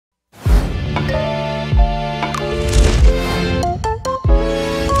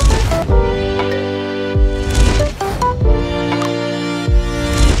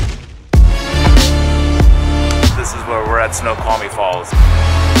at Snoqualmie Falls.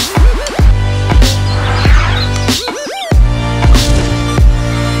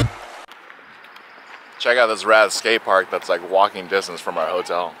 Check out this rad skate park that's like walking distance from our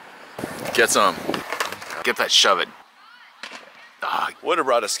hotel. Get some. Get that, shove it. Would have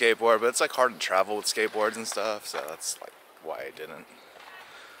brought a skateboard, but it's like hard to travel with skateboards and stuff, so that's like why I didn't.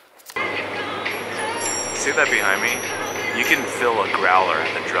 See that behind me? You can fill a growler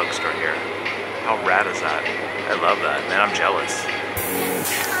at the drugstore here. How rad is that? I love that, man, I'm jealous.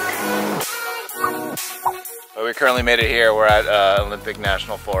 But we currently made it here. We're at Olympic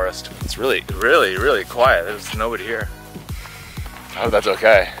National Forest. It's really quiet. There's nobody here. I hope that's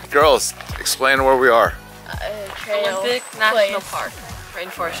okay. Girls, explain where we are. Olympic National Park,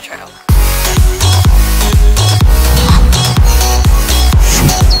 Rainforest Trail.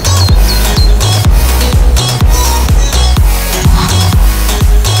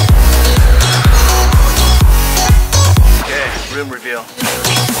 Okay, room reveal.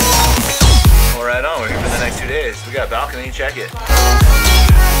 Well, right on, we're here for the next 2 days. We got a balcony, check it.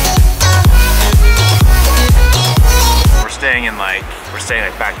 We're staying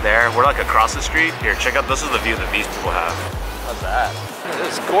like back there. We're like across the street. Here, check out, this is the view that these people have. How's that?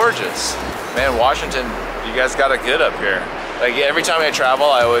 It's gorgeous. Man, Washington, you guys got it good up here. Like every time I travel,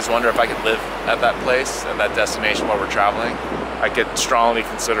 I always wonder if I could live at that place, at that destination while we're traveling. I could strongly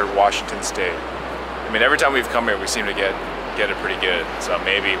consider Washington State. I mean, every time we've come here, we seem to get it pretty good. So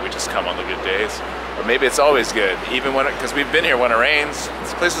maybe we just come on the good days. Or maybe it's always good, even when because we've been here when it rains.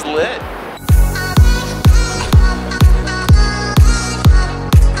 This place is lit.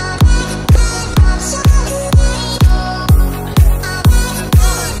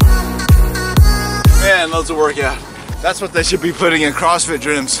 Man, loves a workout. That's what they should be putting in CrossFit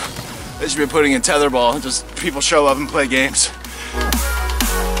gyms. They should be putting in tetherball. Just people show up and play games.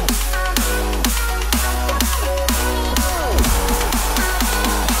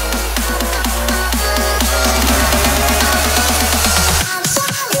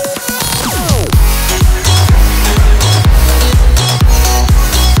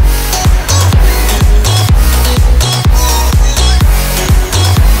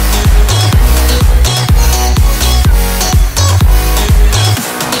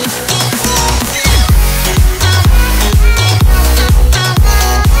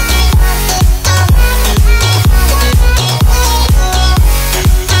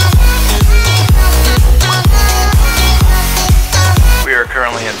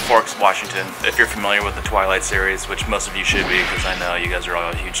 Washington. If you're familiar with the Twilight series, which most of you should be because I know you guys are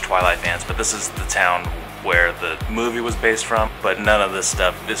all huge Twilight fans, but this is the town where the movie was based from, but none of this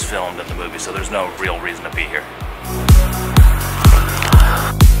stuff is filmed in the movie, so there's no real reason to be here.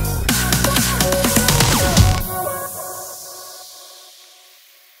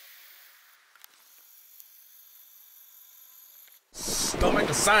 Don't make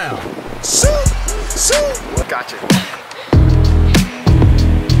a sound. Gotcha.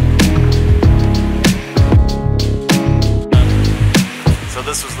 So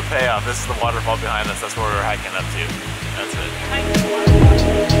this was the payoff. This is the waterfall behind us. That's where we're hiking up to. That's it.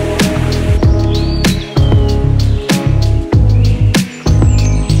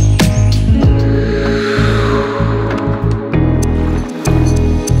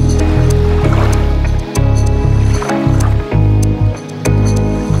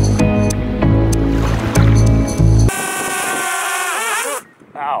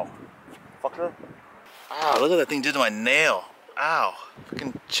 Ow. Fucker. Ow, look what that thing did to my nail. Ow.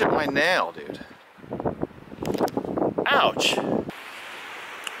 Freaking chipped my nail, dude. Ouch.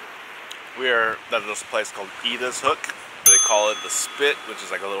 We are at this place called Edith's Hook. They call it the Spit, which is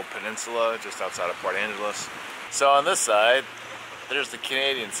like a little peninsula just outside of Port Angeles. So on this side, there's the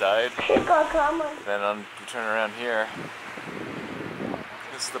Canadian side. Then on, you turn around here,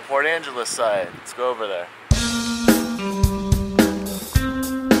 this is the Port Angeles side. Let's go over there.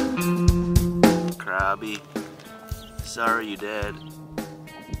 Crabby. Sorry you dead.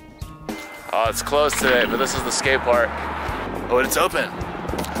 Oh, it's closed today, but this is the skate park. Oh, and it's open.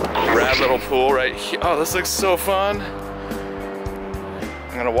 Rad little pool right here. Oh, this looks so fun.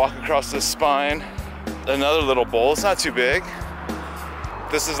 I'm gonna walk across this spine. Another little bowl. It's not too big.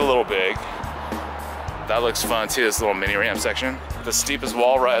 This is a little big. That looks fun too, this little mini ramp section. The steepest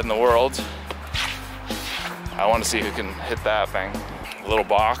wall ride in the world. I want to see who can hit that thing. A little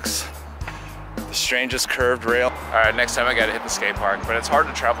box. The strangest curved rail. All right, next time I gotta hit the skate park, but it's hard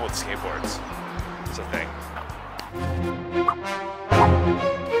to travel with skateboards. It's a thing.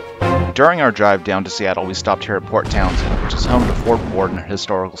 During our drive down to Seattle, we stopped here at Port Townsend, which is home to Fort Worden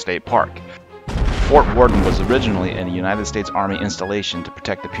Historical State Park. Fort Worden was originally a United States Army installation to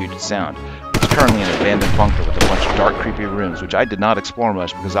protect the Puget Sound, which currently an abandoned bunker with a bunch of dark, creepy rooms, which I did not explore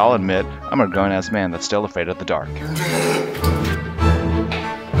much because I'll admit, I'm a grown-ass man that's still afraid of the dark. This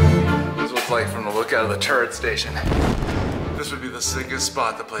is what's like from the lookout of the turret station. This would be the sickest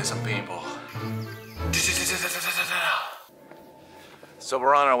spot to play some paintball. So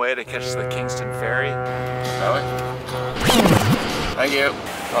we're on our way to catch the Kingston Ferry. That way? Thank you.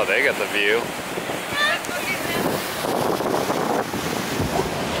 Oh, they got the view.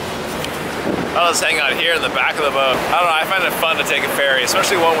 I'll just hang out here in the back of the boat. I don't know, I find it fun to take a ferry,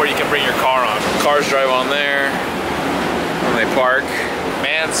 especially one where you can bring your car on. Cars drive on there, when they park.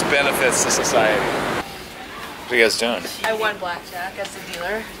 Man's benefits to society. What are you guys doing? I won blackjack as a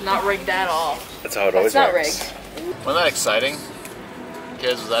dealer. Not rigged at all. That's how it always works. It's not rigged. Wasn't that exciting?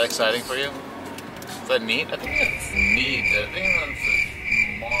 Kids, was that exciting for you? Is that neat? I think it's neat. I think that's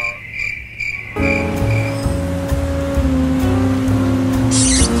more...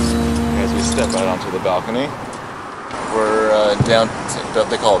 As we step out onto the balcony, we're down,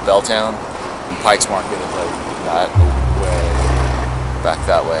 they call it Belltown. Pike's Market is like that way, back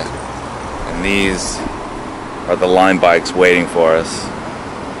that way. And these are the Lime bikes waiting for us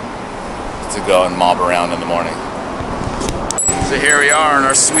to go and mob around in the morning. So here we are on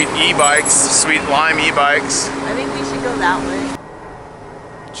our sweet e-bikes, sweet Lime e-bikes. I think we should go that way.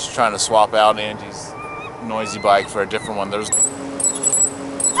 Just trying to swap out Angie's noisy bike for a different one.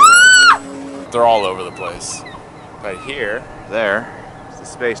 They're all over the place. Right here, there, is the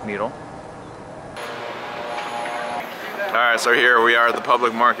Space Needle. Alright, so here we are at the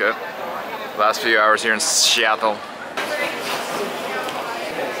public market. Last few hours here in Seattle.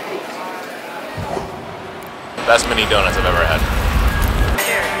 Best mini donuts I've ever had.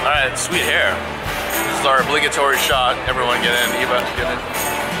 Alright, sweet hair. This is our obligatory shot. Everyone get in. Eva, get in.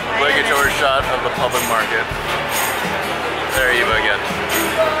 Obligatory shot of the public market. There, Eva, again.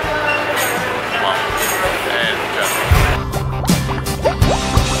 Come on.